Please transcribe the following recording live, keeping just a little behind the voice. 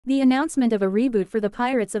The announcement of a reboot for the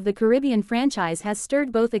Pirates of the Caribbean franchise has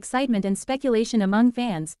stirred both excitement and speculation among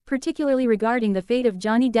fans, particularly regarding the fate of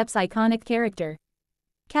Johnny Depp's iconic character,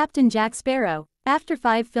 Captain Jack Sparrow. After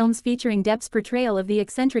 5 films featuring Depp's portrayal of the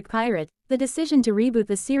eccentric pirate, the decision to reboot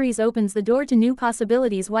the series opens the door to new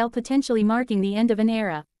possibilities while potentially marking the end of an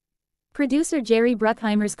era. Producer Jerry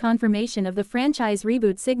Bruckheimer's confirmation of the franchise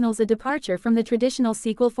reboot signals a departure from the traditional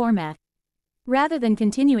sequel format. Rather than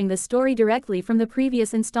continuing the story directly from the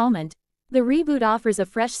previous installment, the reboot offers a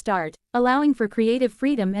fresh start, allowing for creative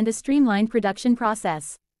freedom and a streamlined production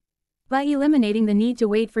process. By eliminating the need to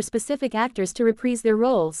wait for specific actors to reprise their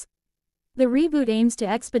roles, the reboot aims to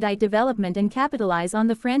expedite development and capitalize on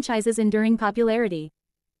the franchise's enduring popularity.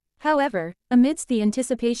 However, amidst the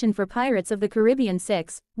anticipation for Pirates of the Caribbean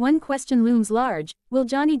 6, one question looms large: will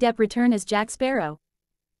Johnny Depp return as Jack Sparrow?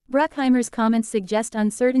 Bruckheimer's comments suggest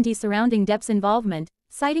uncertainty surrounding Depp's involvement,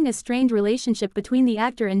 citing a strained relationship between the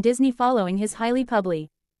actor and Disney following his highly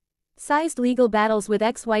publicized legal battles with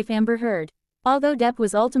ex-wife Amber Heard. Although Depp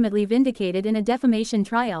was ultimately vindicated in a defamation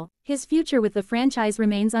trial, his future with the franchise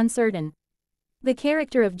remains uncertain. The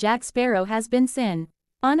character of Jack Sparrow has been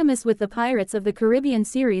synonymous with the Pirates of the Caribbean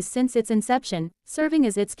series since its inception, serving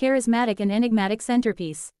as its charismatic and enigmatic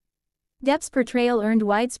centerpiece. Depp's portrayal earned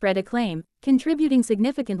widespread acclaim, contributing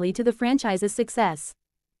significantly to the franchise's success.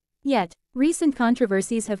 Yet, recent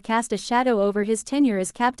controversies have cast a shadow over his tenure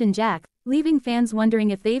as Captain Jack, leaving fans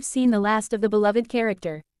wondering if they've seen the last of the beloved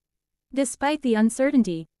character. Despite the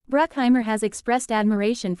uncertainty, Bruckheimer has expressed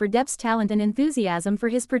admiration for Depp's talent and enthusiasm for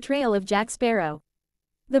his portrayal of Jack Sparrow.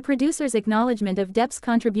 The producer's acknowledgement of Depp's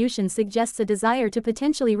contribution suggests a desire to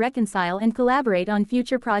potentially reconcile and collaborate on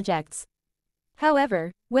future projects.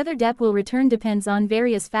 However, whether Depp will return depends on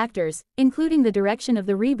various factors, including the direction of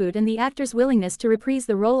the reboot and the actor's willingness to reprise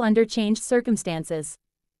the role under changed circumstances.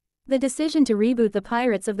 The decision to reboot the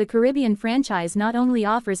Pirates of the Caribbean franchise not only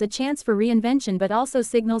offers a chance for reinvention but also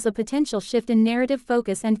signals a potential shift in narrative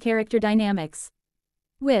focus and character dynamics.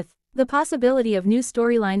 With the possibility of new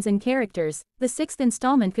storylines and characters, the 6th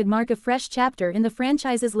installment could mark a fresh chapter in the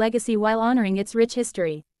franchise's legacy while honoring its rich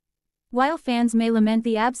history. While fans may lament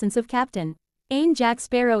the absence of Captain Jack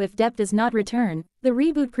Sparrow if Depp does not return, the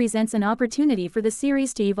reboot presents an opportunity for the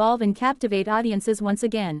series to evolve and captivate audiences once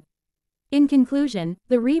again. In conclusion,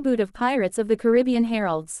 the reboot of Pirates of the Caribbean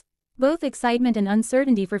heralds both excitement and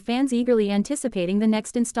uncertainty for fans eagerly anticipating the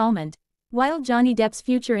next installment. While Johnny Depp's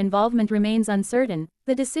future involvement remains uncertain,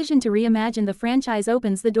 the decision to reimagine the franchise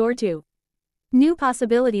opens the door to new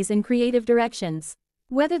possibilities and creative directions.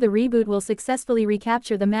 Whether the reboot will successfully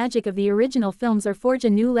recapture the magic of the original films or forge a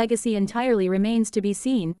new legacy entirely remains to be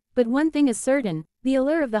seen, but one thing is certain: the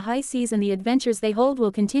allure of the high seas and the adventures they hold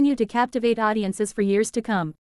will continue to captivate audiences for years to come.